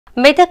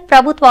మెదక్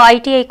ప్రభుత్వ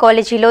ఐటీఐ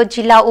కాలేజీలో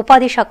జిల్లా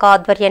ఉపాధి శాఖ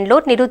ఆధ్వర్యంలో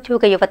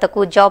నిరుద్యోగ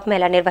యువతకు జాబ్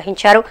మేళా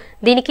నిర్వహించారు.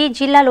 దీనికి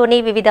జిల్లాలోని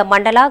వివిధ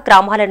మండల,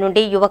 గ్రామాల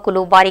నుండి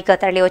యువకులు భారీగా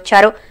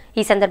తరలివచ్చారు.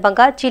 ఈ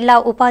సందర్భంగా జిల్లా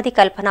ఉపాధి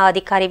కల్పన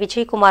అధికారి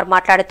విజయ్ కుమార్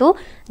మాట్లాడుతూ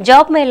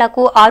జాబ్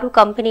మేళాకు 6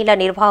 కంపెనీల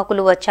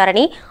నిర్వాహకులు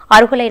వచ్చారని,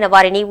 అర్హులైన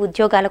వారిని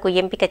ఉద్యోగాలకు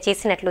ఎంపిక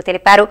చేసినట్లు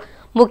తెలిపారు.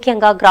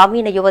 ముఖ్యంగా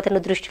గ్రామీణ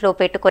యువతను దృష్టిలో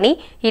పెట్టుకుని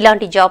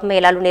ఇలాంటి జాబ్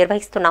మేళాలు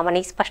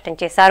నిర్వహిస్తున్నామని స్పష్టం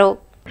చేశారు.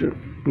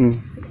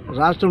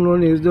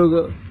 రాష్ట్రంలోని నిరుద్యోగ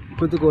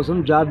వృత్తి కోసం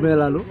జాబ్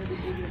మేళాలు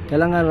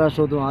తెలంగాణ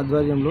రాష్ట్ర ప్రభుత్వం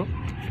ఆధ్వర్యంలో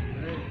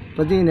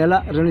ప్రతి నెల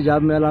 2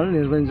 జాబ్ మేళాలు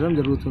నిర్వహించడం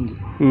జరుగుతుంది.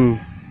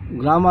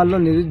 గ్రామాల్లో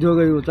నిరుద్యోగ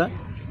యువత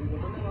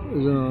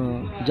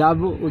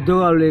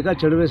ఉద్యోగాలు లేక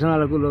చెడు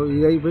వ్యసనాలకు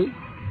ఇదైపోయి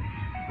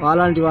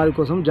అలాంటి వారి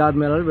కోసం జాబ్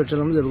మేళాలు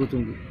పెట్టడం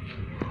జరుగుతుంది.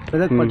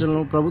 మెదక్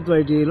పట్టణంలో ప్రభుత్వ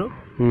ఐటీఐలో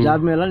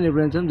జాబ్ మేళాలు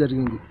నిర్వహించడం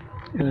జరిగింది.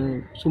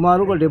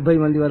 సుమారు 70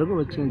 మంది వరకు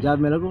వచ్చిన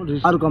జాబ్ మేళకు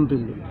 6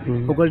 కంపెనీలు.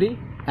 ఒకటి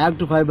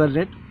ACT fiber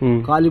net,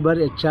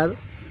 calibre HR,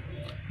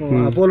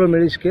 Apollo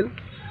మెడిస్కిల్,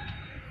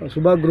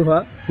 Shubhagruha,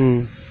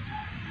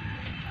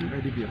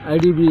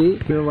 IDBI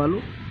వాళ్ళు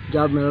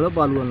జాబ్ మేళాలో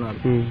పాల్గొన్నారు.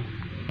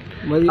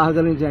 మరి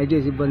సహకరించిన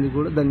ఐటీఐ సిబ్బంది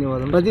కూడా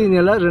ధన్యవాదాలు. ప్రతి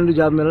నెల 2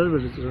 జాబ్ మేళాలు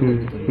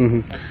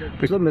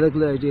పెడుతున్నారు.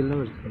 మెదక్లో ఐటీఐలో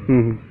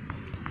పెడుతున్నారు.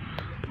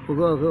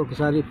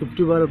 ఒకసారి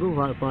 50 వరకు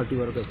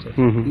 40 వరకు వచ్చారు.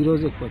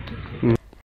 ఈరోజు ఎక్కువ వచ్చారు.